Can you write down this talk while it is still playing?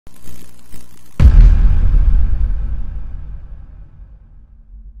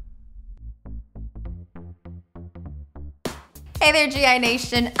Hey there GI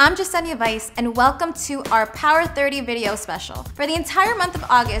Nation, I'm Jasenia Vice and welcome to our Power 30 video special. For the entire month of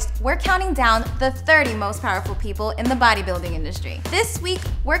August, we're counting down the 30 most powerful people in the bodybuilding industry. This week,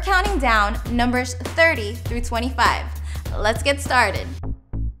 we're counting down numbers 30 through 25. Let's get started.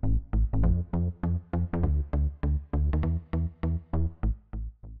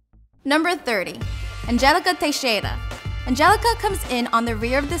 Number 30, Angelica Teixeira. Angelica comes in on the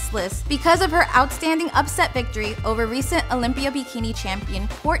rear of this list because of her outstanding upset victory over recent Olympia bikini champion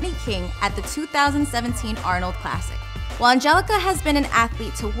Courtney King at the 2017 Arnold Classic. While Angelica has been an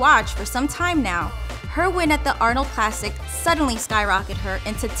athlete to watch for some time now, her win at the Arnold Classic suddenly skyrocketed her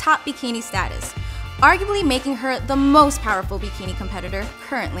into top bikini status, arguably making her the most powerful bikini competitor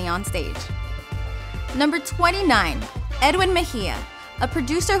currently on stage. Number 29, Edwin Mejia. A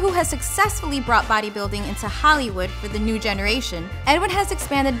producer who has successfully brought bodybuilding into Hollywood for the new generation, Edwin has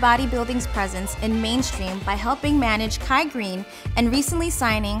expanded bodybuilding's presence in mainstream by helping manage Kai Green and recently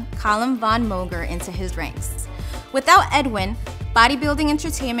signing Colin Von Moger into his ranks. Without Edwin, bodybuilding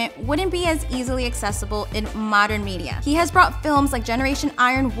entertainment wouldn't be as easily accessible in modern media. He has brought films like Generation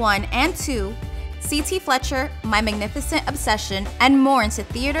Iron 1 and 2, C.T. Fletcher, My Magnificent Obsession, and more into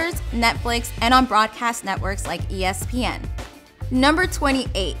theaters, Netflix, and on broadcast networks like ESPN. Number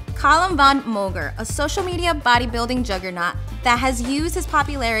 28, Colin Von Moger, a social media bodybuilding juggernaut that has used his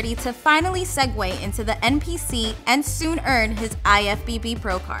popularity to finally segue into the NPC and soon earn his IFBB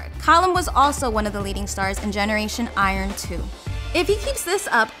Pro card. Colin was also one of the leading stars in Generation Iron 2. If he keeps this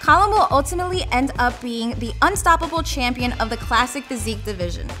up, Colin will ultimately end up being the unstoppable champion of the classic physique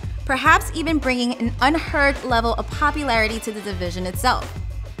division, perhaps even bringing an unheard level of popularity to the division itself.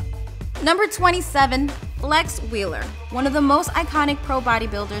 Number 27, Flex Wheeler, one of the most iconic pro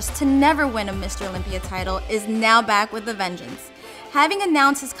bodybuilders to never win a Mr. Olympia title, is now back with a vengeance. Having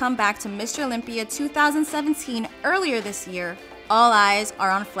announced his comeback to Mr. Olympia 2017 earlier this year, all eyes are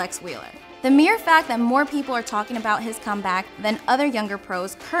on Flex Wheeler. The mere fact that more people are talking about his comeback than other younger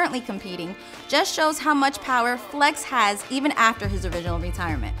pros currently competing just shows how much power Flex has even after his original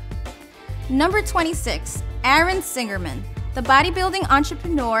retirement. Number 26, Aaron Singerman. The bodybuilding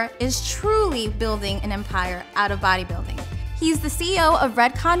entrepreneur is truly building an empire out of bodybuilding. He's the CEO of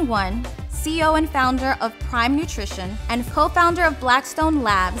Redcon One, CEO and founder of Prime Nutrition, and co-founder of Blackstone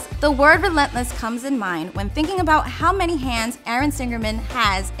Labs. The word relentless comes in mind when thinking about how many hands Aaron Singerman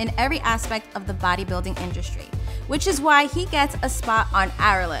has in every aspect of the bodybuilding industry, which is why he gets a spot on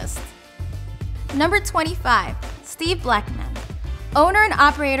our list. Number 25, Steve Blackman. Owner and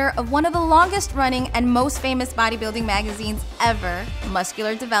operator of one of the longest running and most famous bodybuilding magazines ever,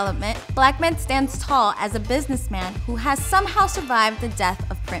 Muscular Development, Blackman stands tall as a businessman who has somehow survived the death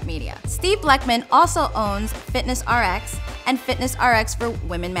of print media. Steve Blackman also owns Fitness RX and Fitness RX for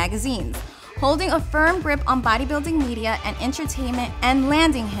Women magazines, holding a firm grip on bodybuilding media and entertainment and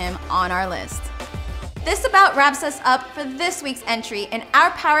landing him on our list. This about wraps us up for this week's entry in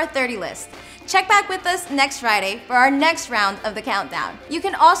our Power 30 list. Check back with us next Friday for our next round of the countdown. You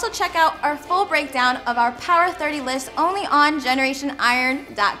can also check out our full breakdown of our Power 30 list only on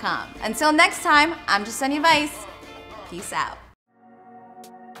GenerationIron.com. Until next time, I'm Jasenia Vice. Peace out.